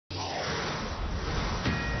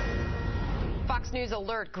Fox News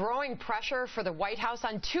alert, growing pressure for the White House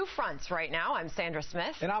on two fronts right now. I'm Sandra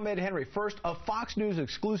Smith. And I'm Ed Henry. First, a Fox News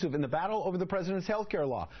exclusive in the battle over the president's health care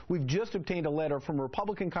law. We've just obtained a letter from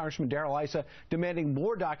Republican Congressman Darrell Issa demanding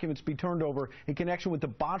more documents be turned over in connection with the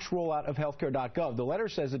botched rollout of healthcare.gov. The letter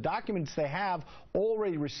says the documents they have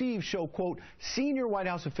already received show, quote, senior White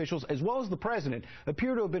House officials as well as the president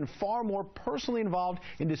appear to have been far more personally involved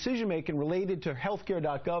in decision-making related to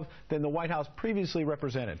healthcare.gov than the White House previously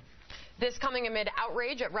represented. This coming amid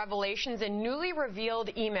outrage at revelations in newly revealed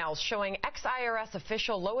emails showing ex-IRS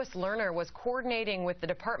official Lois Lerner was coordinating with the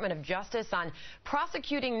Department of Justice on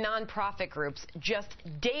prosecuting nonprofit groups just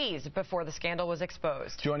days before the scandal was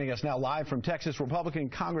exposed. Joining us now live from Texas, Republican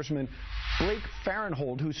Congressman Blake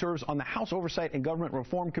Farenthold, who serves on the House Oversight and Government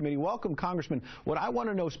Reform Committee. Welcome, Congressman. What I want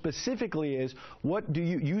to know specifically is, what do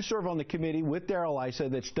you serve on the committee with Darrell Issa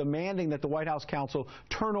that's demanding that the White House counsel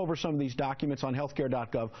turn over some of these documents on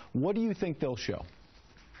healthcare.gov. What do you think they'll show?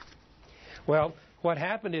 Well, what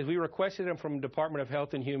happened is we requested them from the Department of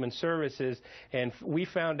Health and Human Services, and we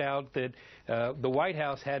found out that the White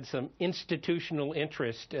House had some institutional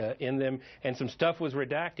interest in them, and some stuff was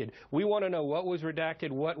redacted. We want to know what was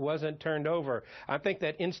redacted, what wasn't turned over. I think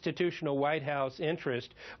that institutional White House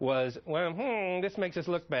interest was, well, this makes us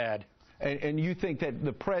look bad. And you think that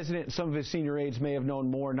the president and some of his senior aides may have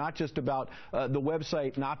known more, not just about the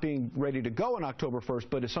website not being ready to go on October 1st,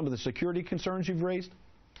 but some of the security concerns you've raised?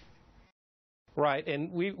 Right,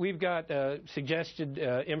 and we've got suggested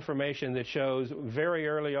information that shows very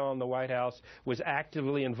early on the White House was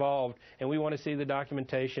actively involved, and we want to see the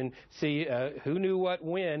documentation, see who knew what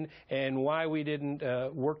when, and why we didn't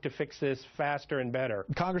work to fix this faster and better.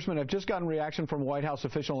 Congressman, I've just gotten reaction from a White House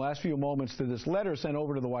official in the last few moments to this letter sent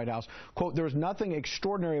over to the White House. Quote, there's nothing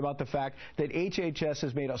extraordinary about the fact that HHS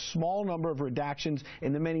has made a small number of redactions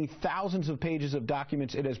in the many thousands of pages of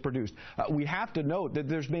documents it has produced. We have to note that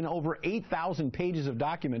there's been over 8,000 pages of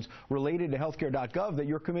documents related to healthcare.gov that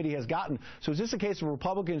your committee has gotten. So is this a case of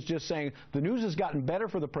Republicans just saying the news has gotten better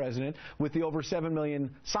for the president with the over 7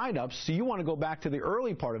 million sign-ups, so you want to go back to the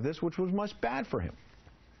early part of this, which was much bad for him?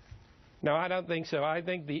 No, I don't think so. I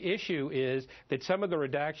think the issue is that some of the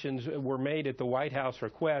redactions were made at the White House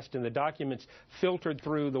request, and the documents filtered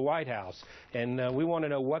through the White House. And we want to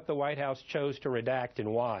know what the White House chose to redact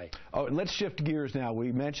and why. Oh, and let's shift gears now.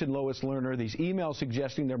 We mentioned Lois Lerner, these emails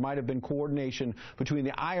suggesting there might have been coordination between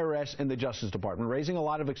the IRS and the Justice Department, raising a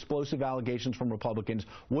lot of explosive allegations from Republicans.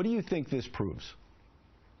 What do you think this proves?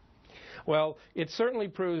 Well, it certainly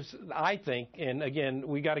proves, I think, and again,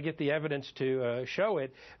 we got to get the evidence to show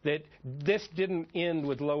it, that this didn't end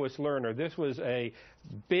with Lois Lerner. This was a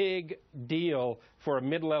big deal for a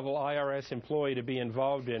mid-level IRS employee to be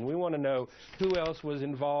involved in. We want to know who else was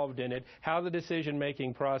involved in it, how the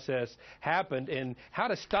decision-making process happened, and how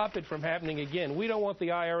to stop it from happening again. We don't want the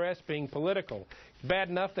IRS being political. It's bad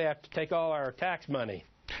enough they have to take all our tax money.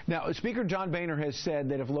 Now, Speaker John Boehner has said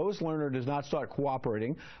that if Lois Lerner does not start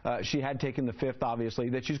cooperating, she had taken the fifth, obviously,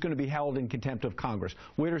 that she's going to be held in contempt of Congress.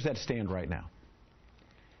 Where does that stand right now?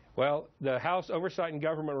 Well, the House Oversight and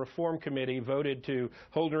Government Reform Committee voted to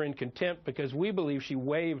hold her in contempt because we believe she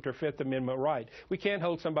waived her Fifth Amendment right. We can't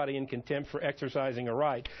hold somebody in contempt for exercising a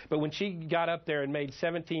right. But when she got up there and made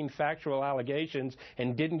 17 factual allegations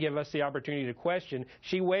and didn't give us the opportunity to question,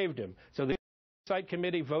 she waived them. So the Oversight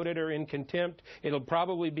Committee voted her in contempt. It'll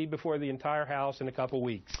probably be before the entire House in a couple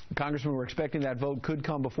weeks. Congressman, we're expecting that vote could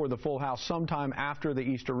come before the full House sometime after the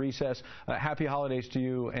Easter recess. Happy holidays to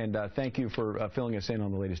you, and thank you for filling us in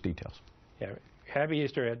on the latest details. Yeah. Happy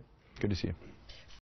Easter, Ed. Good to see you.